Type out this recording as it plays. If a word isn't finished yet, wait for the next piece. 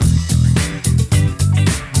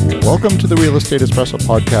Welcome to the Real Estate Espresso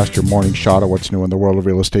Podcast, your morning shot at what's new in the world of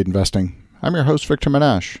real estate investing. I'm your host, Victor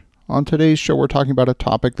Menashe. On today's show, we're talking about a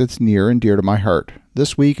topic that's near and dear to my heart.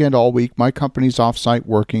 This week and all week, my company's offsite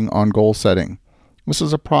working on goal setting. This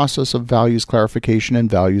is a process of values clarification and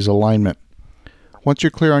values alignment. Once you're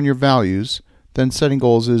clear on your values, then setting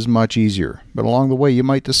goals is much easier. But along the way, you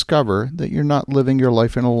might discover that you're not living your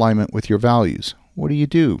life in alignment with your values. What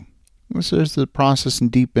do? This is the process in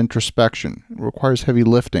deep introspection. It requires heavy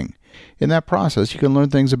lifting. In that process, you can learn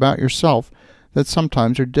things about yourself that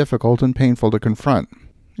sometimes are difficult and painful to confront.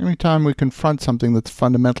 Every time we confront something that's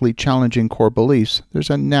fundamentally challenging core beliefs, there's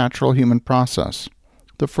a natural human process.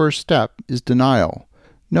 The first step is denial.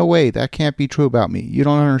 No way, that can't be true about me. You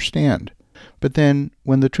don't understand. But then,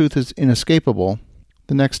 when the truth is inescapable,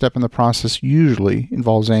 the next step in the process usually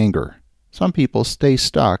involves anger. Some people stay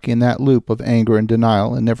stuck in that loop of anger and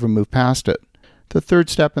denial and never move past it. The third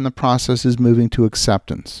step in the process is moving to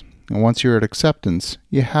acceptance. And once you're at acceptance,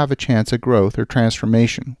 you have a chance at growth or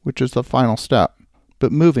transformation, which is the final step.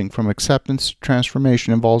 But moving from acceptance to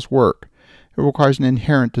transformation involves work. It requires an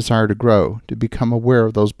inherent desire to grow, to become aware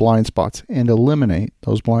of those blind spots and eliminate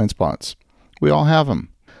those blind spots. We all have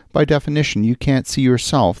them. By definition, you can't see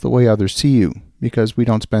yourself the way others see you, because we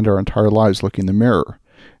don't spend our entire lives looking in the mirror.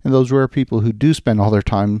 And those rare people who do spend all their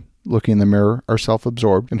time looking in the mirror are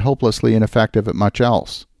self-absorbed and hopelessly ineffective at much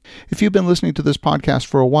else. If you've been listening to this podcast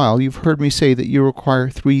for a while, you've heard me say that you require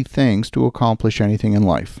 3 things to accomplish anything in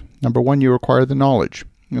life. Number 1, you require the knowledge.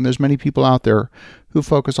 And there's many people out there who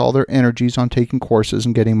focus all their energies on taking courses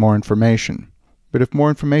and getting more information. But if more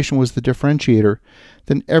information was the differentiator,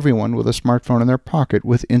 then everyone with a smartphone in their pocket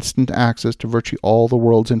with instant access to virtually all the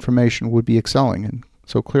world's information would be excelling. And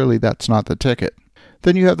so clearly that's not the ticket.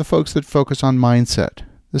 Then you have the folks that focus on mindset.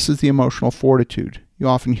 This is the emotional fortitude. You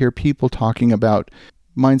often hear people talking about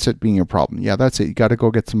mindset being a problem. Yeah, that's it. You got to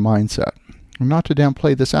go get some mindset. And not to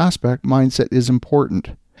downplay this aspect, mindset is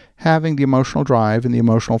important. Having the emotional drive and the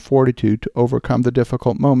emotional fortitude to overcome the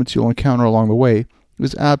difficult moments you'll encounter along the way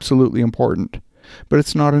is absolutely important. But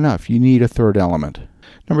it's not enough. You need a third element.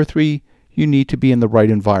 Number 3, you need to be in the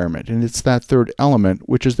right environment. And it's that third element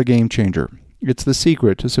which is the game changer. It's the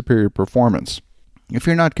secret to superior performance. If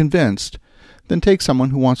you're not convinced, then take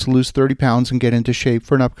someone who wants to lose 30 pounds and get into shape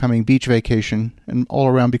for an upcoming beach vacation and all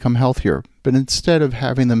around become healthier. But instead of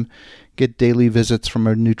having them get daily visits from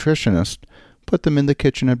a nutritionist, put them in the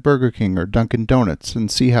kitchen at Burger King or Dunkin' Donuts and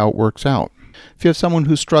see how it works out. If you have someone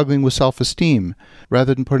who's struggling with self-esteem,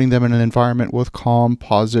 rather than putting them in an environment with calm,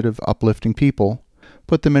 positive, uplifting people,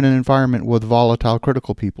 put them in an environment with volatile,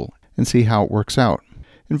 critical people and see how it works out.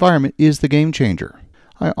 Environment is the game changer.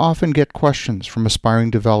 I often get questions from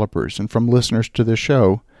aspiring developers and from listeners to this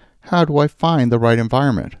show. How do I find the right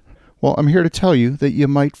environment? Well, I'm here to tell you that you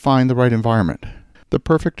might find the right environment. The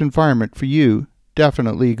perfect environment for you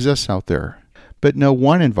definitely exists out there. But no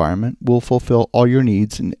one environment will fulfill all your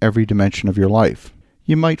needs in every dimension of your life.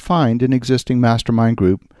 You might find an existing mastermind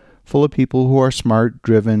group full of people who are smart,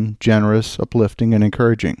 driven, generous, uplifting, and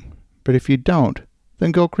encouraging. But if you don't,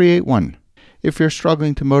 then go create one. If you're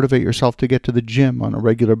struggling to motivate yourself to get to the gym on a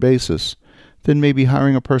regular basis, then maybe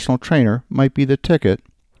hiring a personal trainer might be the ticket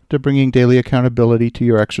to bringing daily accountability to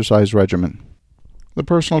your exercise regimen. The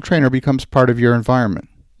personal trainer becomes part of your environment.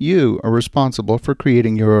 You are responsible for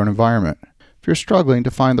creating your own environment. If you're struggling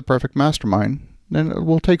to find the perfect mastermind, then it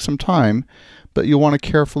will take some time, but you'll want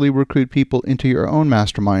to carefully recruit people into your own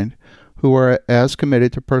mastermind who are as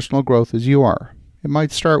committed to personal growth as you are. It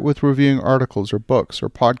might start with reviewing articles or books or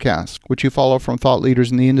podcasts, which you follow from thought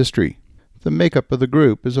leaders in the industry. The makeup of the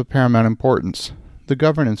group is of paramount importance. The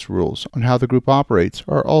governance rules on how the group operates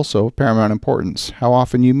are also of paramount importance. How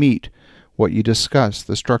often you meet, what you discuss,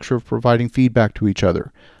 the structure of providing feedback to each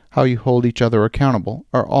other, how you hold each other accountable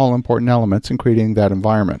are all important elements in creating that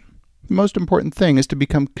environment. The most important thing is to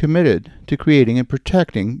become committed to creating and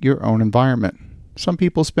protecting your own environment. Some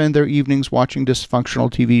people spend their evenings watching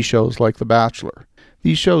dysfunctional TV shows like The Bachelor.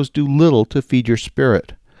 These shows do little to feed your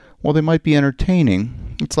spirit. While they might be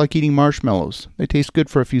entertaining, it's like eating marshmallows. They taste good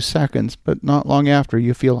for a few seconds, but not long after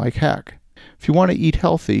you feel like heck. If you want to eat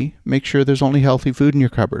healthy, make sure there's only healthy food in your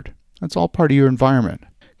cupboard. That's all part of your environment.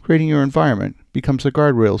 Creating your environment becomes the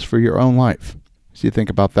guardrails for your own life. As you think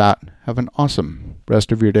about that, have an awesome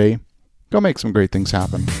rest of your day. Go make some great things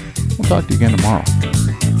happen. We'll talk to you again tomorrow.